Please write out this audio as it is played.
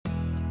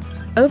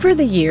Over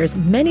the years,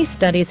 many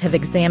studies have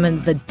examined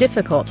the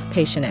difficult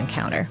patient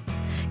encounter.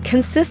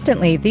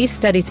 Consistently, these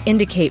studies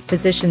indicate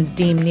physicians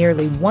deem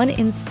nearly 1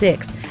 in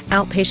 6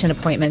 outpatient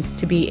appointments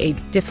to be a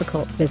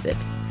difficult visit.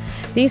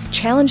 These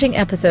challenging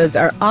episodes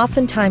are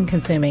often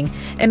time-consuming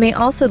and may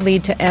also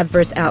lead to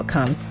adverse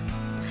outcomes.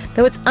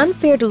 Though it's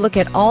unfair to look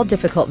at all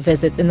difficult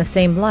visits in the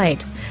same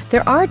light,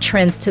 there are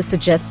trends to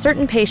suggest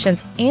certain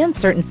patients and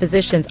certain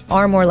physicians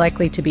are more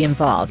likely to be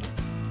involved.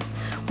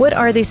 What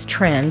are these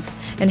trends,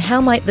 and how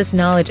might this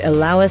knowledge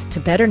allow us to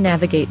better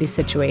navigate these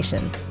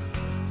situations?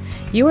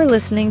 You are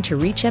listening to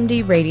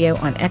ReachMD Radio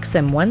on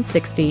XM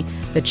 160,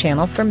 the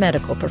channel for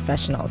medical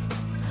professionals.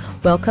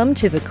 Welcome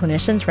to the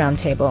Clinicians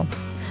Roundtable.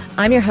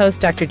 I'm your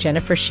host, Dr.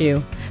 Jennifer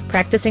Hsu,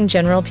 practicing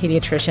general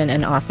pediatrician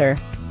and author.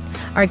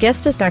 Our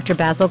guest is Dr.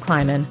 Basil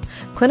Kliman,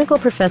 clinical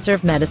professor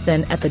of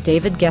medicine at the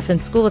David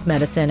Geffen School of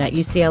Medicine at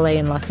UCLA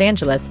in Los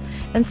Angeles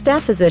and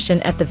staff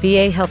physician at the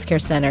VA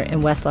Healthcare Center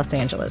in West Los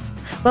Angeles.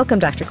 Welcome,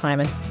 Dr.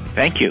 Kliman.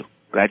 Thank you.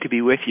 Glad to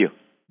be with you.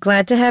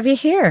 Glad to have you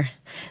here.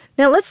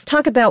 Now let's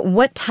talk about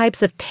what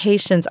types of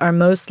patients are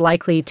most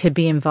likely to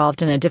be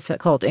involved in a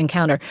difficult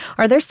encounter.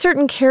 Are there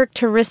certain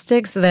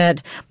characteristics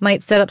that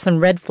might set up some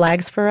red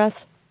flags for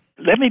us?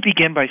 Let me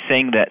begin by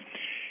saying that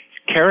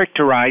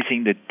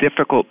characterizing the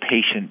difficult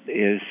patient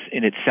is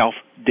in itself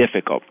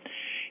difficult.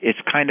 It's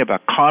kind of a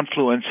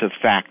confluence of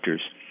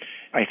factors.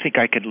 I think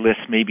I could list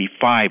maybe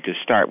 5 to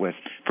start with.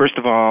 First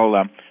of all,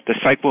 the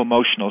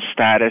psycho-emotional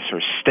status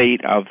or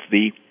state of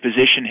the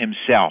physician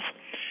himself.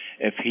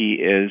 If he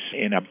is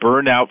in a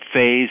burnout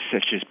phase,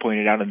 such as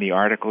pointed out in the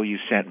article you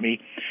sent me,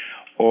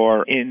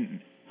 or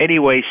in any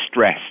way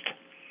stressed.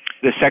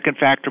 The second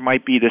factor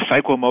might be the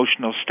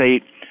psycho-emotional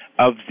state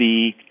of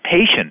the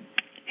patient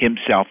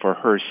himself or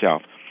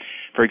herself.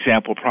 For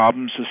example,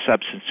 problems with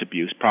substance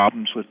abuse,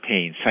 problems with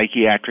pain,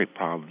 psychiatric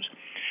problems.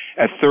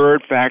 A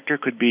third factor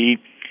could be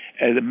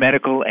the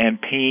medical and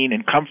pain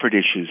and comfort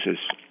issues as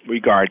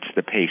regards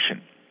the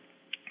patient.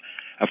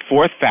 A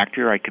fourth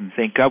factor I can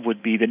think of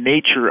would be the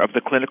nature of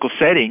the clinical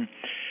setting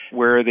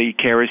where the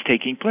care is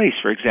taking place.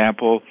 For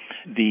example,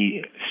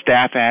 the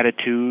staff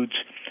attitudes,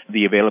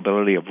 the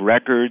availability of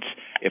records,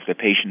 if the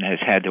patient has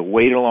had to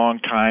wait a long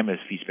time, if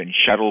he's been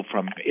shuttled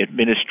from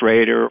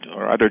administrator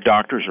or other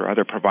doctors or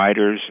other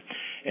providers,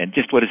 and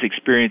just what his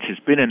experience has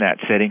been in that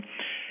setting.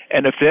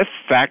 And the fifth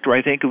factor,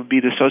 I think, would be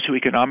the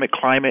socioeconomic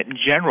climate in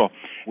general.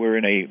 We're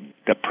in a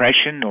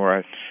depression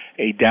or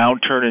a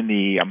downturn in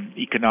the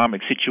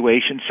economic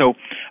situation. So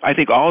I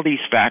think all these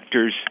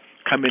factors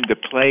come into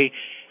play.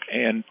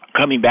 And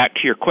coming back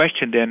to your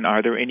question then,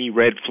 are there any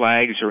red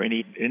flags or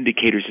any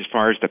indicators as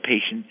far as the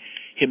patient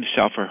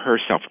himself or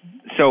herself?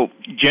 So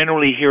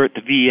generally here at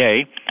the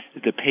VA,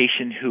 the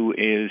patient who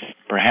is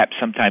perhaps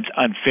sometimes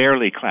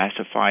unfairly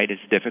classified as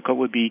difficult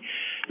would be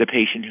the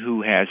patient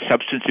who has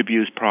substance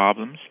abuse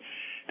problems,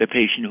 the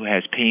patient who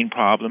has pain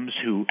problems,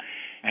 who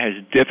has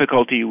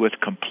difficulty with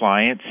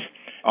compliance,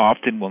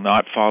 often will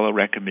not follow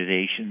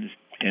recommendations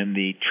in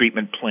the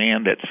treatment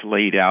plan that's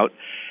laid out.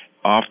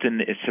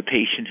 Often it's a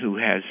patient who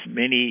has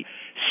many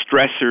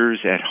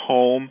stressors at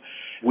home.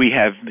 We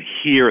have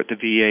here at the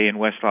VA in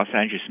West Los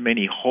Angeles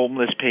many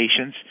homeless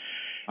patients.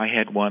 I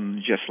had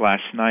one just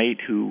last night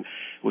who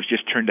was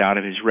just turned out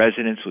of his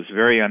residence, was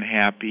very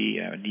unhappy,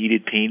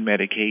 needed pain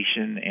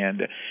medication,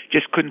 and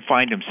just couldn't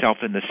find himself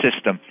in the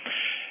system.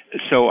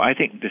 So I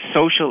think the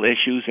social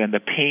issues and the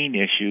pain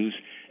issues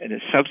and the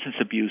substance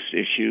abuse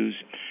issues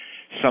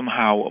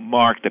somehow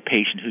mark the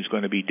patient who's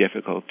going to be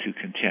difficult to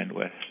contend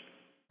with.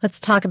 Let's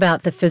talk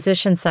about the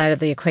physician side of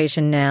the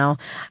equation now.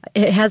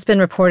 It has been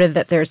reported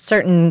that there are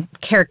certain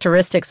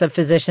characteristics of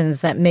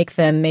physicians that make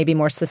them maybe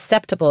more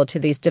susceptible to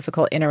these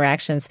difficult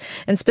interactions.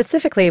 And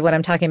specifically what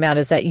I'm talking about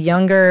is that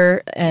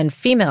younger and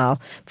female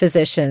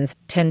physicians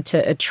tend to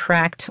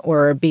attract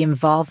or be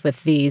involved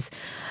with these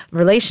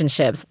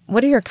relationships.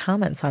 What are your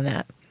comments on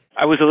that?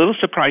 I was a little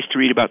surprised to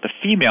read about the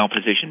female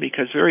physician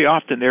because very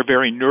often they're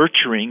very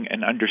nurturing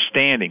and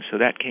understanding. So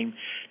that came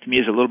to me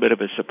as a little bit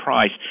of a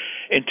surprise.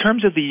 In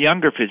terms of the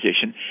younger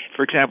physician,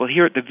 for example,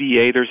 here at the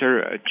VA, there's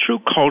a true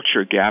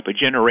culture gap, a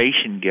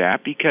generation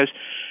gap, because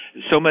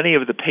so many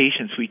of the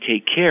patients we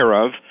take care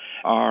of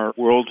are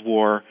World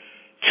War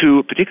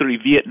II, particularly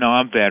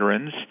Vietnam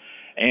veterans,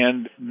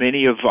 and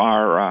many of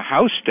our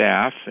house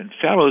staff and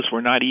fellows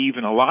were not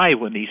even alive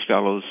when these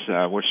fellows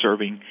were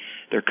serving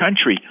their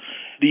country.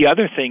 The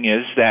other thing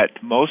is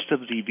that most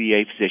of the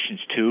VA physicians,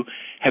 too,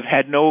 have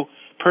had no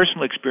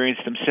personal experience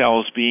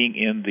themselves being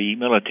in the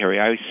military.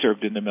 I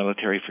served in the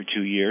military for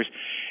 2 years,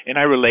 and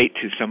I relate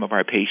to some of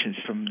our patients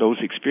from those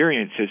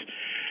experiences.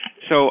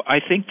 So I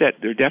think that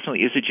there definitely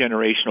is a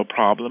generational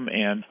problem,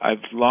 and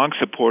I've long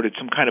supported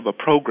some kind of a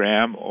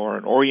program or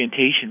an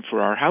orientation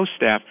for our house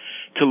staff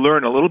to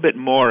learn a little bit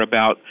more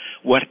about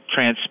what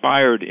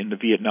transpired in the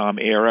Vietnam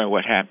era,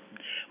 what happened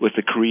with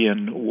the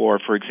Korean War,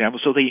 for example,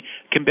 so they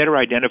can better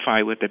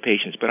identify with the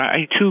patients. But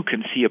I, too,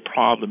 can see a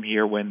problem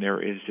here when there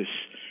is this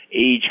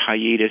age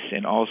hiatus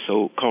and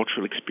also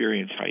cultural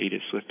experience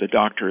hiatus with the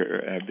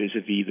doctor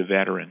vis-a-vis the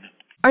veteran.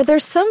 Are there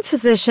some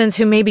physicians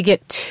who maybe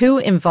get too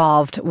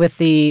involved with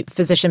the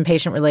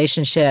physician-patient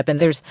relationship and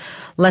there's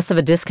less of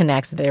a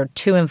disconnect? They're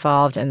too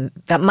involved, and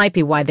that might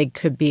be why they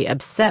could be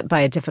upset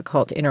by a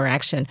difficult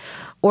interaction.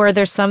 Or are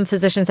there some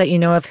physicians that you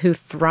know of who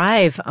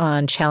thrive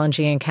on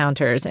challenging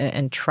encounters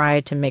and try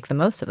to make the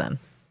most of them?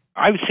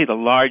 I would say the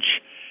large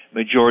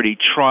majority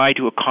try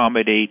to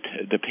accommodate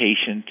the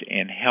patient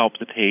and help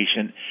the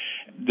patient.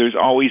 There's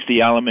always the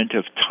element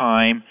of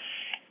time.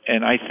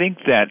 And I think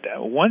that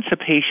once a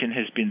patient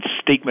has been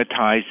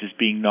stigmatized as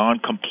being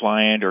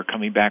non-compliant or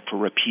coming back for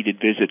repeated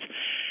visits,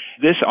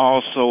 this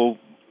also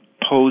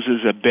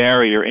poses a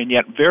barrier. And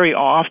yet very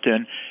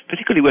often,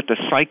 particularly with the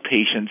psych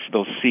patients,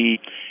 they'll see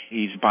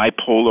he's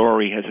bipolar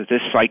or he has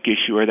this psych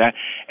issue or that.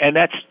 And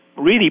that's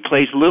really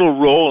plays little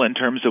role in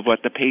terms of what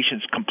the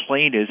patient's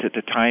complaint is at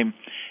the time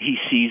he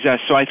sees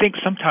us. So I think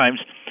sometimes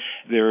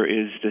there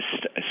is this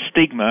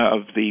stigma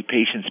of the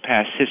patient's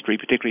past history,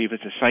 particularly if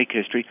it's a psych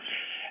history.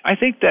 I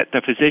think that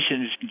the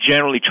physicians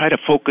generally try to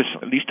focus,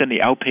 at least in the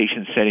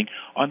outpatient setting,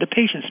 on the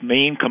patient's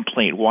main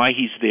complaint, why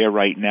he's there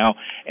right now,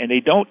 and they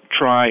don't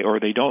try or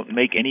they don't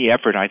make any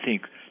effort, I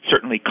think,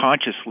 certainly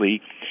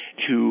consciously,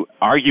 to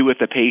argue with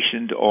the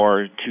patient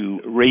or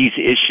to raise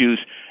issues.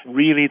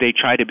 Really, they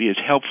try to be as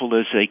helpful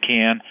as they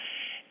can.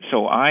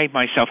 So I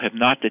myself have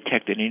not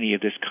detected any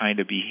of this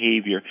kind of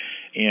behavior,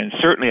 and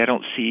certainly I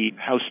don't see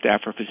house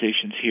staff or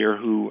physicians here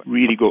who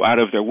really go out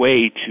of their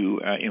way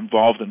to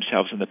involve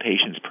themselves in the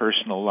patient's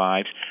personal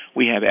lives.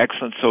 We have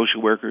excellent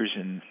social workers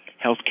and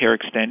healthcare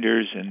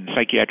extenders and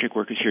psychiatric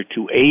workers here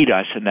to aid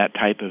us in that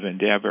type of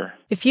endeavor.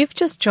 If you've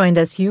just joined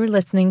us, you're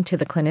listening to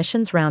the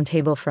Clinicians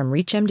Roundtable from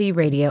ReachMD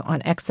Radio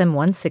on XM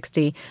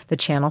 160, the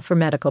channel for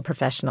medical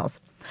professionals.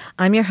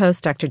 I'm your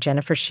host, Dr.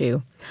 Jennifer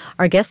Hsu.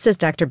 Our guest is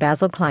Dr.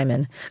 Basil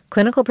Kleiman,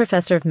 clinical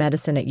professor of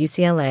medicine at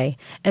UCLA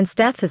and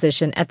staff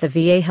physician at the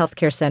VA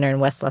Healthcare Center in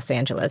West Los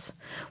Angeles.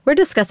 We're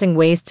discussing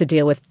ways to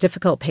deal with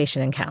difficult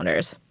patient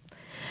encounters.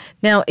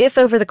 Now, if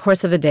over the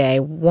course of a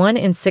day, 1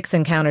 in 6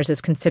 encounters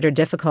is considered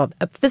difficult,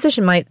 a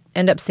physician might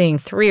end up seeing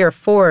 3 or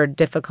 4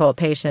 difficult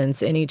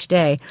patients in each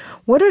day.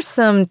 What are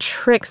some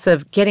tricks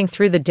of getting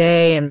through the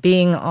day and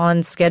being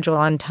on schedule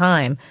on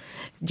time?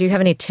 Do you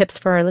have any tips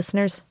for our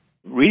listeners?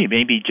 Really,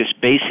 maybe just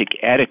basic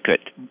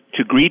etiquette.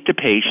 To greet the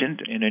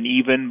patient in an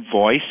even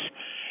voice,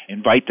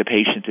 invite the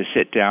patient to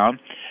sit down.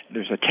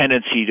 There's a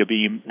tendency to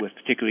be, with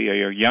particularly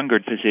our younger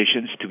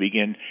physicians, to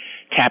begin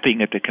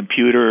tapping at the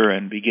computer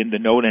and begin to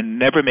note and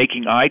never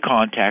making eye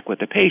contact with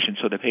the patient,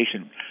 so the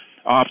patient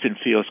often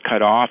feels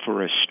cut off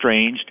or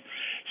estranged.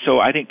 So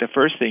I think the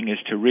first thing is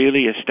to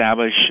really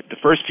establish the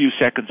first few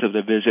seconds of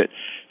the visit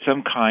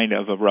some kind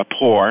of a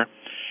rapport,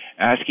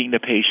 asking the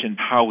patient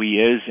how he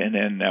is and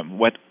then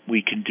what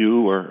we can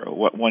do or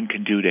what one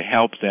can do to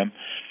help them.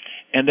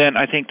 And then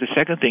I think the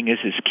second thing is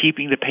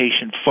keeping the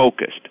patient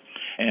focused.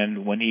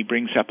 And when he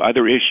brings up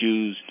other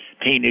issues,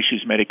 pain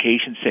issues,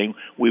 medication, saying,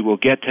 we will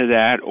get to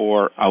that,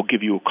 or I'll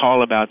give you a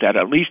call about that,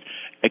 at least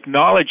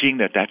acknowledging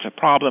that that's a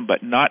problem,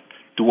 but not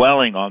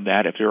dwelling on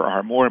that if there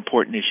are more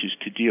important issues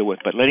to deal with,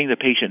 but letting the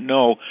patient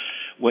know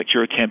what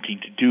you're attempting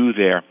to do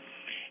there.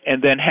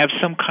 And then have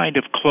some kind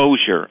of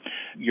closure.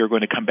 You're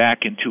going to come back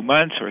in 2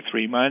 months or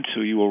 3 months,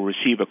 or you will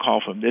receive a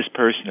call from this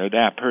person or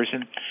that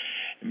person.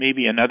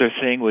 Maybe another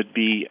thing would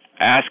be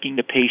asking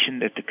the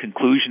patient at the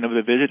conclusion of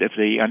the visit if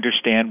they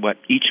understand what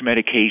each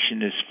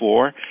medication is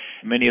for.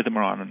 Many of them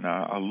are on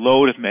a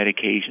load of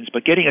medications,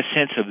 but getting a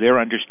sense of their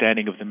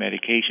understanding of the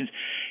medications.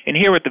 And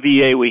here at the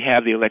VA, we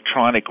have the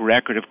electronic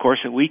record, of course,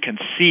 and we can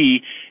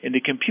see in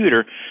the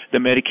computer the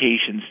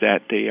medications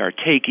that they are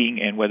taking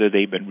and whether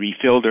they've been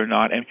refilled or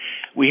not. And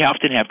we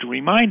often have to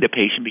remind the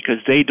patient because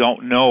they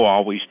don't know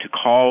always to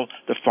call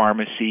the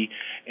pharmacy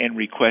and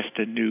request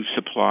a new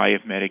supply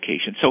of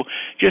medication. So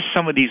just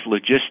some of these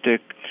logistic,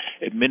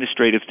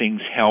 administrative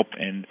things help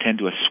and tend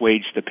to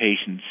assuage the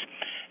patient's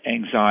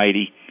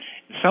anxiety.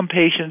 Some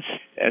patients,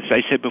 as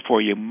I said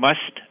before, you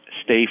must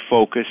stay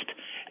focused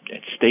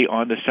and stay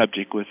on the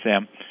subject with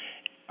them.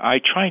 I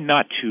try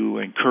not to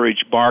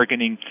encourage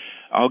bargaining.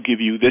 I'll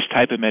give you this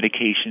type of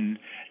medication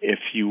if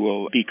you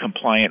will be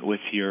compliant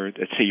with your,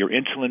 let's say, your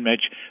insulin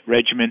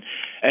regimen.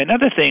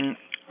 Another thing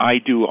I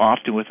do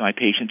often with my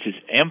patients is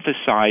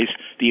emphasize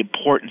the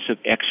importance of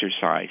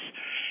exercise.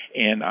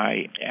 And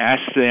I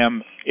ask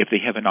them if they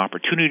have an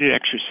opportunity to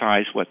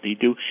exercise, what they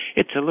do.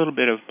 It's a little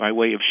bit of by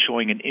way of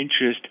showing an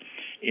interest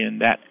in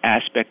that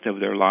aspect of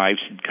their lives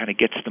and kind of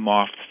gets them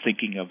off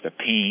thinking of the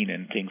pain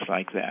and things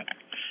like that.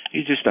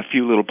 These are just a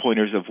few little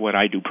pointers of what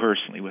I do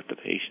personally with the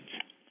patients.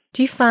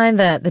 Do you find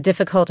that the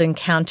difficult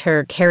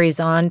encounter carries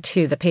on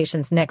to the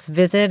patient's next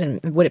visit? And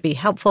would it be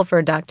helpful for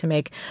a doc to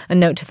make a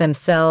note to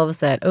themselves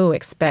that,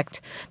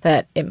 expect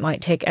that it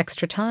might take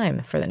extra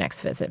time for the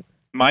next visit?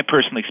 My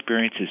personal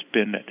experience has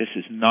been that this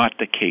is not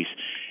the case.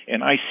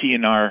 And I see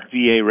in our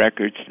VA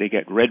records, they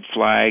get red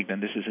flagged,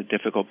 and this is a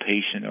difficult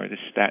patient, or this,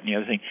 that, and the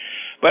other thing.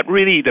 But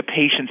really, the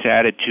patient's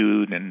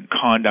attitude and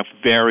conduct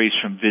varies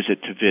from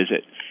visit to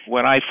visit.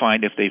 What I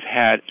find, if they've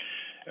had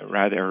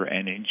rather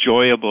an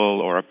enjoyable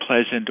or a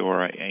pleasant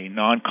or a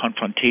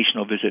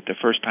non-confrontational visit the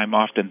first time,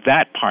 often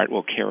that part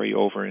will carry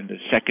over, and the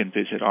second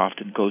visit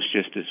often goes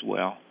just as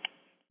well.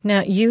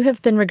 Now, you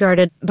have been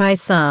regarded by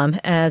some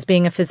as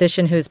being a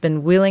physician who's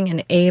been willing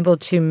and able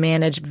to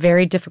manage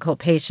very difficult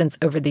patients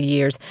over the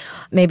years,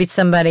 maybe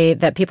somebody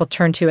that people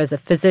turn to as a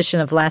physician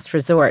of last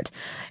resort.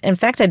 In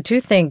fact, I do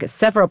think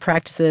several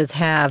practices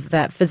have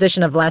that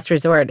physician of last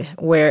resort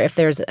where if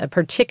there's a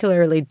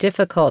particularly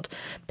difficult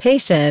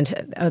patient,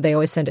 they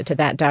always send it to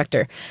that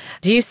doctor.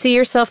 Do you see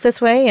yourself this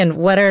way, and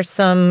what are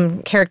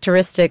some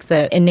characteristics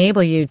that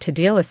enable you to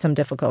deal with some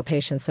difficult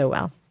patients so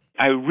well?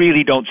 I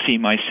really don't see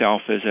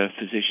myself as a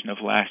physician of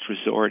last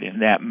resort in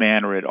that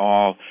manner at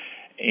all.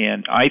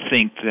 And I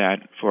think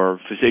that for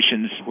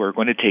physicians who are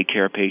going to take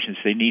care of patients,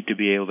 they need to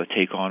be able to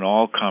take on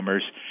all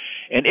comers.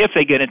 And if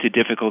they get into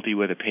difficulty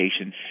with a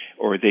patient,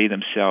 or they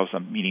themselves,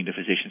 meaning the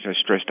physicians, are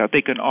stressed out,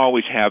 they can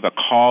always have a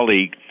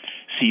colleague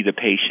see the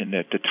patient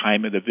at the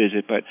time of the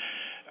visit. But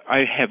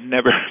I have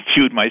never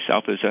viewed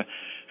myself as a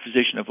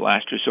physician of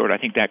last resort. I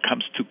think that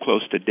comes too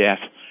close to death.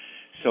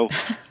 So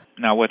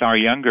now, with our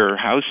younger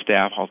house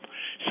staff, I'll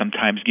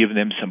sometimes give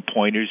them some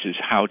pointers as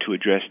how to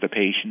address the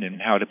patient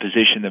and how to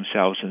position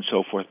themselves and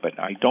so forth, but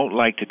I don't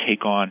like to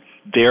take on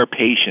their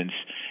patients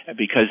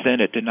because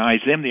then it denies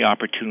them the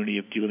opportunity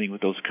of dealing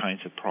with those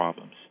kinds of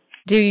problems.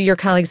 Do your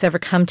colleagues ever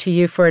come to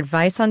you for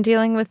advice on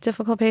dealing with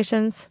difficult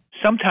patients?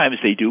 Sometimes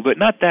they do, but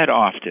not that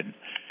often.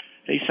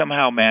 They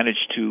somehow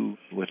manage to,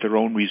 with their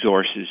own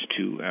resources,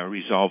 to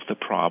resolve the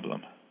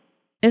problem.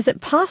 Is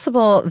it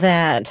possible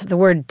that the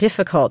word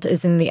difficult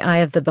is in the eye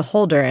of the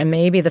beholder, and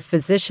maybe the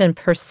physician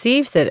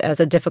perceives it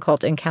as a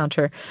difficult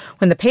encounter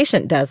when the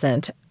patient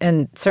doesn't,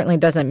 and certainly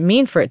doesn't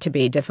mean for it to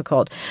be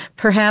difficult?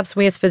 Perhaps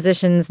we as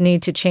physicians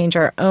need to change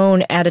our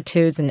own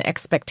attitudes and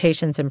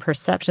expectations and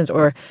perceptions,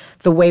 or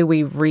the way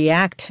we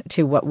react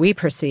to what we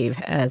perceive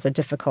as a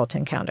difficult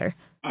encounter.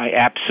 I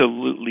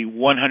absolutely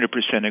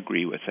 100%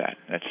 agree with that.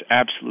 That's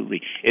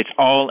absolutely. It's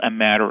all a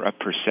matter of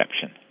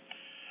perception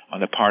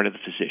on the part of the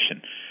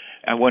physician.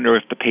 I wonder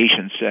if the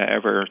patients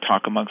ever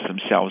talk amongst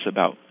themselves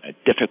about a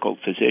difficult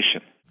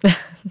physician.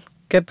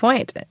 Good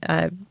point.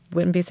 I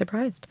wouldn't be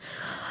surprised.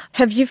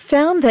 Have you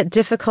found that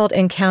difficult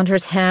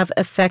encounters have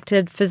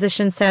affected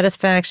physician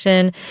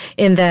satisfaction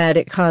in that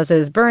it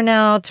causes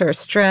burnout or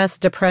stress,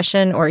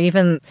 depression, or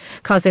even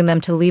causing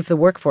them to leave the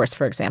workforce,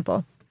 for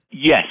example?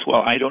 Yes.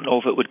 Well, I don't know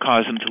if it would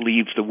cause them to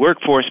leave the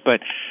workforce,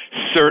 but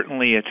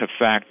certainly it's a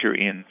factor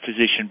in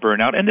physician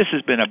burnout. And this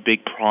has been a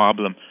big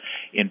problem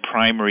in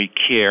primary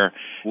care,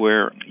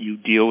 where you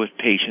deal with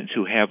patients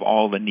who have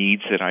all the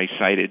needs that I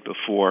cited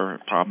before,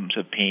 problems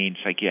of pain,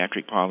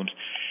 psychiatric problems,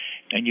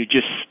 and you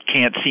just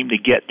can't seem to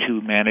get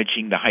to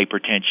managing the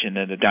hypertension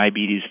and the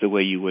diabetes the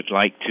way you would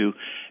like to.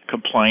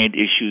 Compliant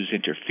issues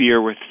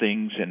interfere with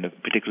things, and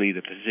particularly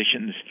the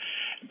physician's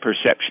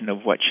perception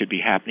of what should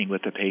be happening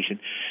with the patient.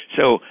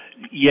 So,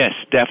 yes,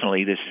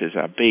 definitely this is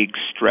a big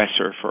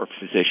stressor for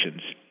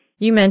physicians.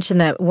 You mentioned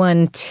that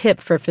one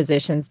tip for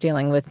physicians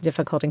dealing with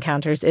difficult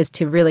encounters is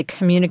to really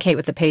communicate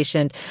with the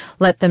patient,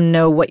 let them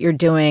know what you're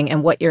doing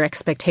and what your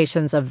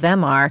expectations of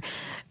them are.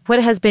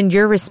 What has been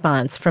your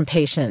response from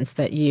patients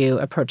that you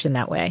approach in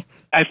that way?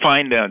 I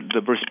find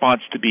the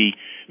response to be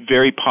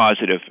very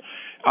positive.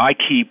 I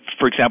keep,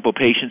 for example,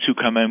 patients who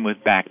come in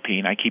with back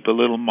pain, I keep a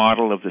little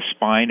model of the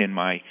spine in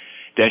my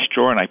desk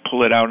drawer, and I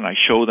pull it out and I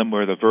show them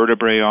where the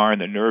vertebrae are and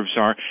the nerves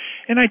are,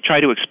 and I try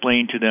to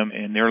explain to them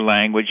in their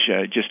language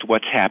just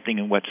what's happening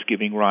and what's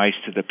giving rise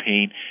to the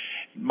pain.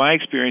 My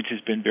experience has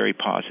been very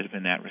positive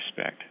in that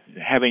respect.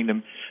 Having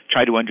them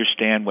try to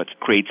understand what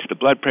creates the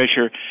blood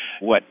pressure,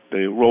 what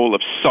the role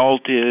of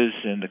salt is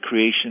in the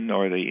creation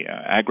or the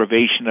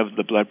aggravation of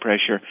the blood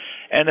pressure,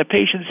 and the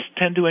patients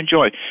tend to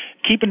enjoy.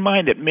 Keep in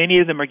mind that many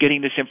of them are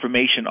getting this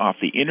information off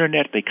the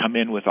internet. They come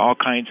in with all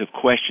kinds of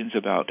questions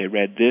about they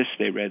read this,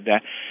 they read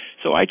that.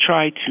 So I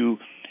try to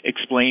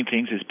explain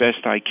things as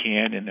best I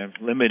can in a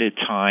limited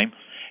time,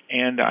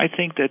 and I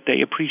think that they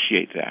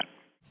appreciate that.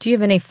 Do you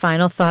have any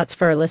final thoughts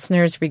for our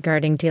listeners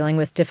regarding dealing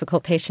with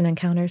difficult patient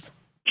encounters?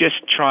 Just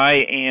try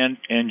and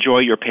enjoy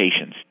your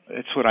patients.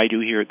 That's what I do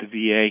here at the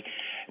VA.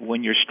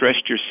 When you're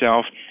stressed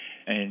yourself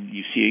and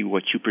you see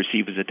what you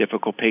perceive as a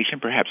difficult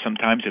patient, perhaps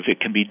sometimes if it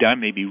can be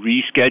done, maybe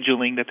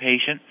rescheduling the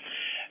patient.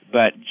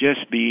 But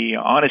just be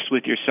honest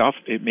with yourself.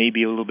 It may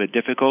be a little bit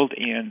difficult,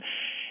 and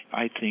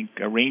I think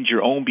arrange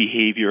your own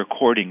behavior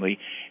accordingly.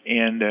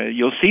 And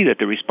you'll see that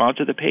the response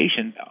of the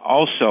patient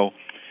also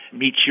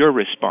meets your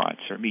response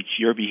or meets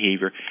your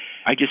behavior.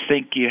 I just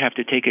think you have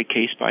to take it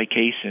case by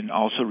case and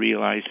also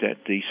realize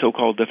that the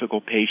so-called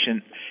difficult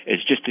patient is,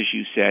 just as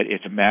you said,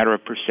 it's a matter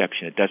of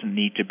perception. It doesn't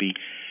need to be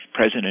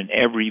present in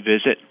every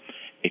visit.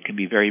 It can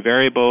be very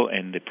variable,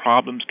 and the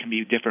problems can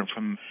be different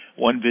from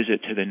one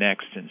visit to the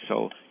next, and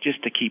so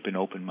just to keep an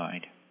open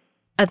mind.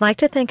 I'd like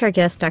to thank our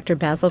guest, Dr.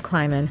 Basil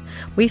Kleiman.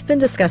 We've been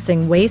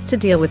discussing ways to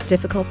deal with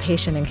difficult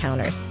patient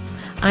encounters.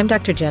 I'm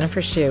Dr.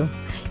 Jennifer Shu.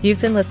 You've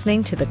been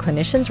listening to the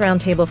Clinicians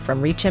Roundtable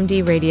from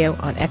ReachMD Radio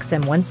on XM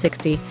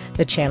 160,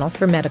 the channel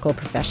for medical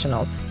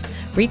professionals.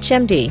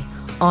 ReachMD,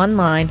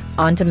 online,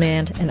 on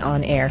demand, and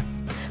on air.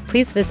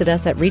 Please visit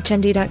us at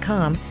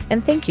ReachMD.com,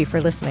 and thank you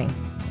for listening.